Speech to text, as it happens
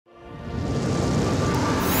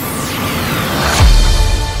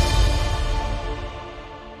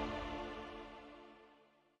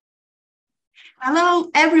Hello,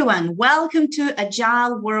 everyone. Welcome to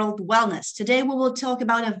Agile World Wellness. Today, we will talk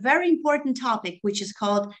about a very important topic, which is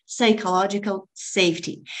called psychological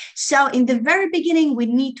safety. So, in the very beginning, we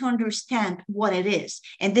need to understand what it is.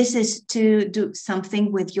 And this is to do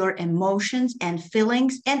something with your emotions and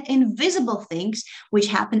feelings and invisible things which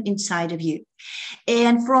happen inside of you.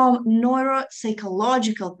 And from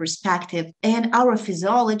neuropsychological perspective and our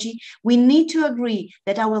physiology, we need to agree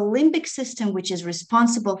that our limbic system, which is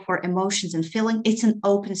responsible for emotions and feeling, it's an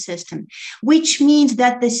open system, which means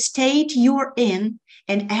that the state you're in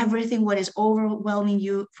and everything what is overwhelming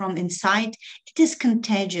you from inside, it is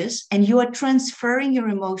contagious and you are transferring your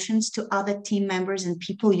emotions to other team members and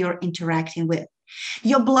people you're interacting with.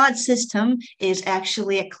 Your blood system is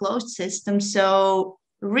actually a closed system. So,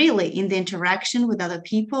 really, in the interaction with other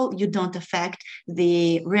people, you don't affect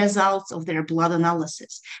the results of their blood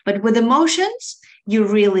analysis. But with emotions, you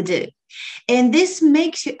really do. And this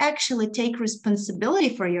makes you actually take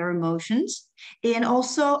responsibility for your emotions and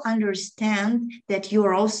also understand that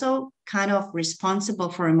you're also kind of responsible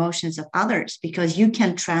for emotions of others because you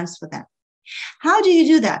can transfer them. How do you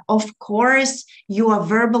do that? Of course, you are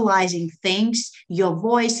verbalizing things, your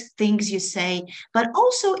voice, things you say, but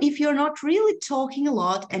also if you're not really talking a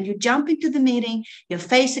lot and you jump into the meeting, your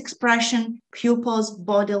face expression, pupils,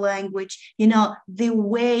 body language, the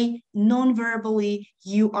way non-verbally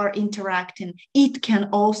you are interacting, it can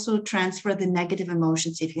also transfer the negative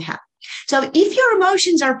emotions if you have. So if your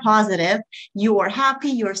emotions are positive, you are happy,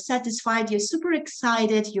 you're satisfied, you're super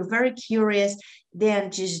excited, you're very curious,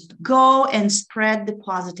 then just go and spread the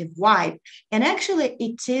positive vibe. And actually,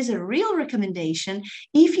 it is a real recommendation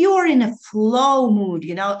if you're in a flow mood,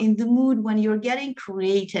 in the mood when you're getting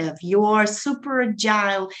creative, you're super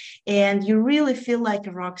agile, and you really feel like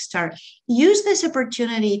a rock star. Use this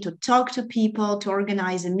opportunity to talk to people, to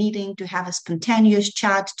organize a meeting, to have a spontaneous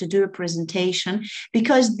chat, to do a presentation,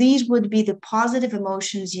 because these would be the positive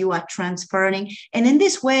emotions you are transferring. And in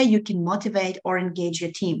this way, you can motivate or engage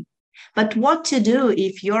your team. But what to do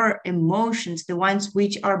if your emotions, the ones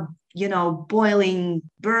which are, boiling,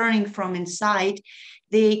 burning from inside,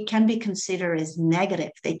 they can be considered as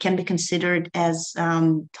negative. They can be considered as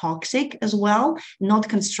toxic as well, not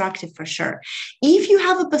constructive for sure. If you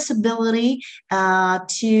have a possibility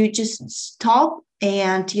to just stop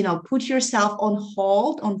and, put yourself on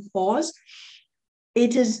hold, on pause,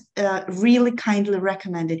 it is really kindly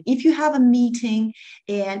recommended. If you have a meeting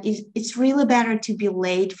and it's really better to be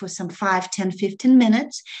late for some 5, 10, 15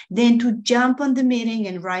 minutes than to jump on the meeting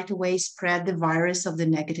and right away spread the virus of the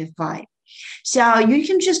negative vibe. So you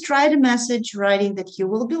can just write a message writing that you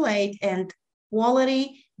will be late and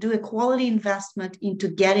do a quality investment into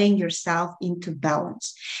getting yourself into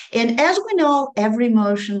balance. And as we know, every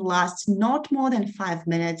emotion lasts not more than 5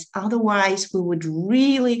 minutes. Otherwise, we would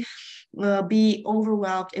really be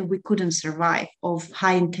overwhelmed and we couldn't survive of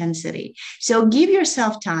high intensity. So give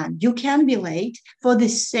yourself time. You can be late for the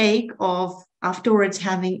sake of afterwards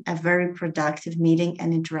having a very productive meeting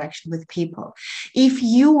and interaction with people. If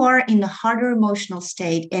you are in a harder emotional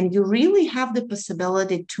state and you really have the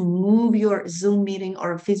possibility to move your Zoom meeting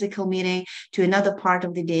or a physical meeting to another part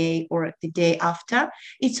of the day or the day after,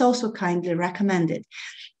 it's also kindly recommended.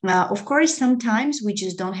 Of course, sometimes we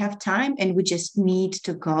just don't have time and we just need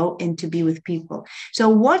to go and to be with people. So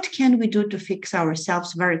what can we do to fix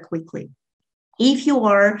ourselves very quickly? If you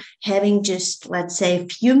are having just, let's say, a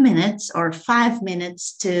few minutes or 5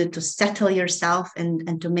 minutes to settle yourself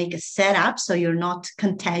and to make a setup so you're not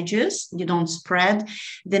contagious, you don't spread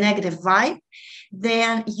the negative vibe,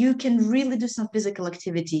 then you can really do some physical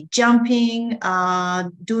activity, jumping,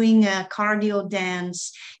 doing a cardio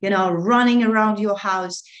dance, running around your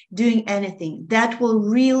house, doing anything. That will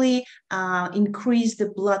really increase the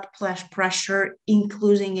blood pressure,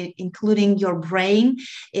 including your brain,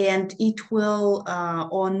 and it will,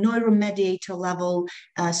 on neuromediator level,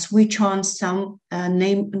 switch on some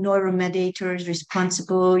neuromediators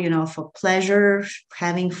responsible, for pleasure,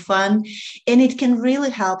 having fun, and it can really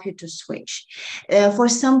help you to switch. For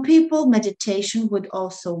some people, meditation would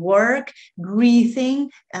also work, breathing,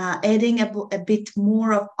 adding a bit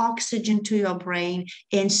more of oxygen to your brain,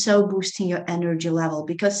 and so boosting your energy level.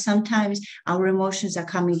 Because sometimes our emotions are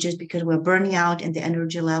coming just because we're burning out and the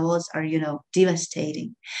energy levels are,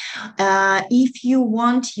 devastating. If you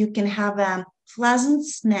want, you can have a pleasant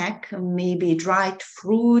snack, maybe dried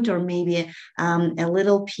fruit or maybe a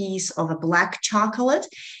little piece of a black chocolate.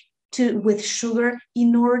 with sugar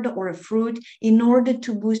in order, or a fruit, in order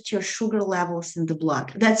to boost your sugar levels in the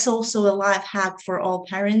blood. That's also a life hack for all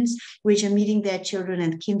parents which are meeting their children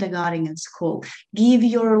in kindergarten and school. Give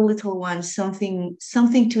your little ones something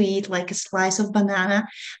to eat, like a slice of banana,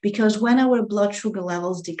 because when our blood sugar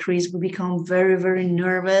levels decrease, we become very, very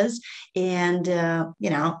nervous, and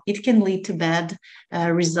it can lead to bad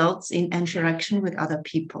results in interaction with other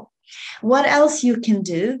people. What else you can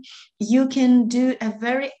do? You can do a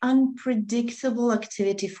very unpredictable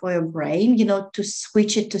activity for your brain, to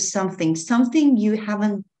switch it to something you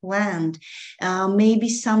haven't planned. Maybe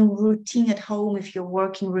some routine at home if you're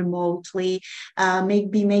working remotely,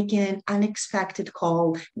 maybe making an unexpected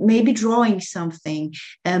call, maybe drawing something,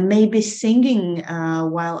 maybe singing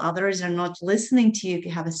while others are not listening to you if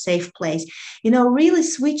you have a safe place. Really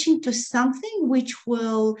switching to something which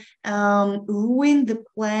will ruin the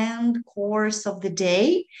planned course of the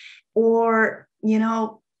day, or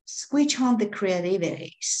switch on the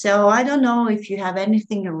creativity. So I don't know if you have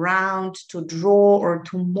anything around to draw or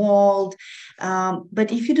to mold,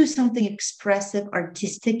 but if you do something expressive,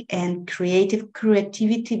 artistic, and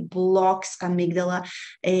creativity blocks amygdala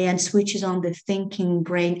and switches on the thinking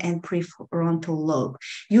brain and prefrontal lobe.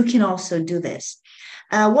 You can also do this.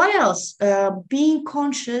 What else? Being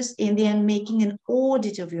conscious and then making an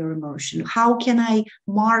audit of your emotion. How can I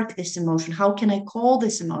mark this emotion? How can I call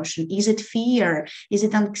this emotion? Is it fear? Is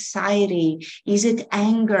it anxiety? Is it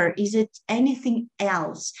anger? Is it anything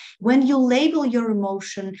else? When you label your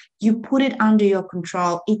emotion, you put it under your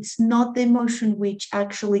control. It's not the emotion which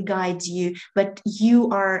actually guides you, but you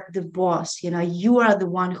are the boss. You are the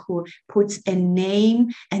one who puts a name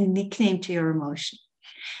and nickname to your emotion.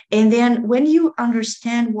 And then when you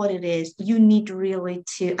understand what it is, you need really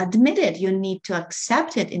to admit it. You need to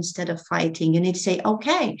accept it instead of fighting. You need to say,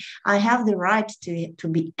 okay, I have the right to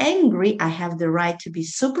be angry. I have the right to be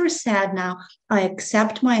super sad now. I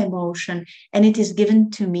accept my emotion, and it is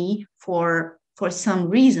given to me for some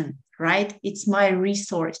reason. Right? It's my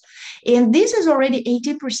resource. And this is already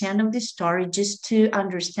 80% of the story, just to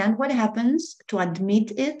understand what happens, to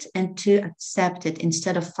admit it, and to accept it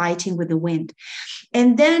instead of fighting with the wind.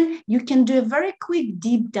 And then you can do a very quick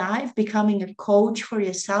deep dive, becoming a coach for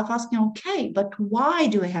yourself, asking, okay, but why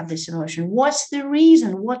do I have this emotion? What's the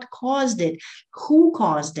reason? What caused it? Who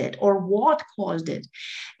caused it? Or what caused it?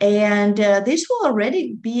 And this will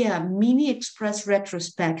already be a mini express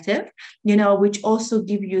retrospective, which also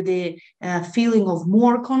give you the feeling of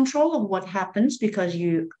more control of what happens, because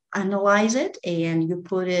you analyze it and you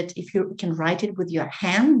put it, if you can write it with your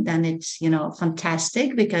hand, then it's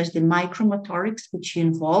fantastic, because the micromotorics which you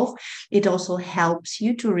involve, it also helps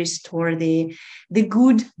you to restore the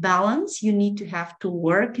good balance you need to have to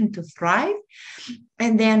work and to thrive.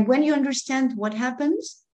 And then when you understand what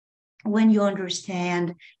happens, when you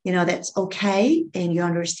understand that's okay, and you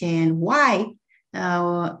understand why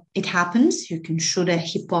it happens, you can shoot a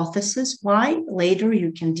hypothesis why. Later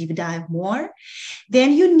you can deep dive more.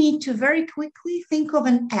 Then you need to very quickly think of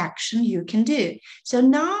an action you can do. So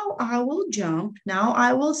now I will jump, now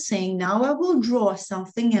I will sing, now I will draw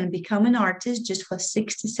something and become an artist just for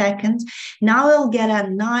 60 seconds. Now I'll get a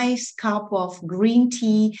nice cup of green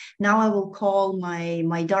tea. Now I will call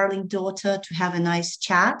my darling daughter to have a nice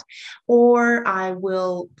chat. Or I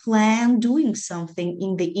will plan doing something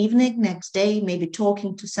in the evening next day, maybe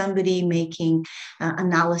talking to somebody, making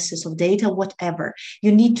analysis of data, whatever.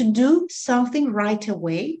 You need to do something right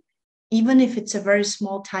away, even if it's a very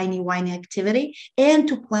small, tiny, whiny activity, and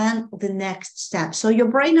to plan the next step. So your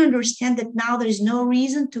brain understands that now there's no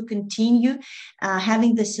reason to continue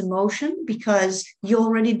having this emotion, because you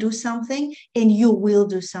already do something and you will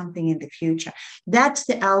do something in the future. That's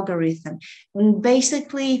the algorithm. And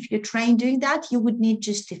basically, if you're trained doing that, you would need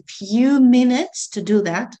just a few minutes to do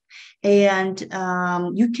that. And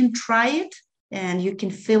you can try it, and you can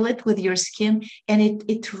feel it with your skin, and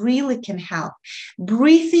it really can help.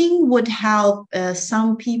 Breathing would help.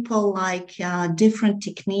 Some people like different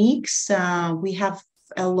techniques. We have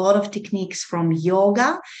a lot of techniques from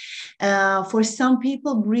yoga. For some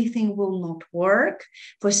people, breathing will not work.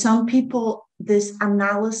 For some people, this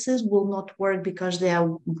analysis will not work because their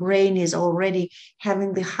brain is already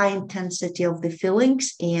having the high intensity of the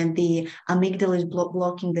feelings, and the amygdala is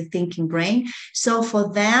blocking the thinking brain. So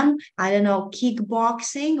for them, I don't know,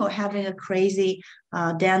 kickboxing or having a crazy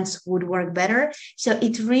dance would work better. So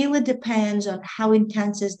it really depends on how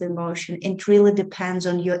intense is the emotion. It really depends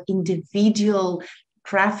on your individual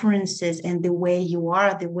preferences and the way you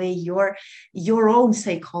are, the way your own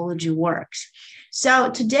psychology works. So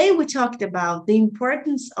today we talked about the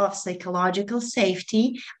importance of psychological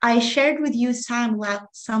safety. I shared with you some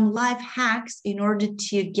life hacks in order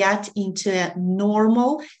to get into a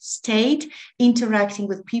normal state interacting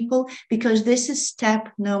with people, because this is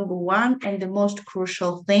step number one and the most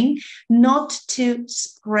crucial thing, not to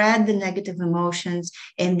spread the negative emotions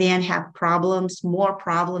and then have problems, more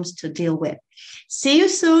problems to deal with. See you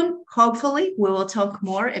soon. Hopefully, we will talk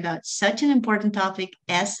more about such an important topic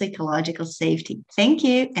as psychological safety. Thank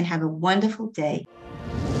you and have a wonderful day.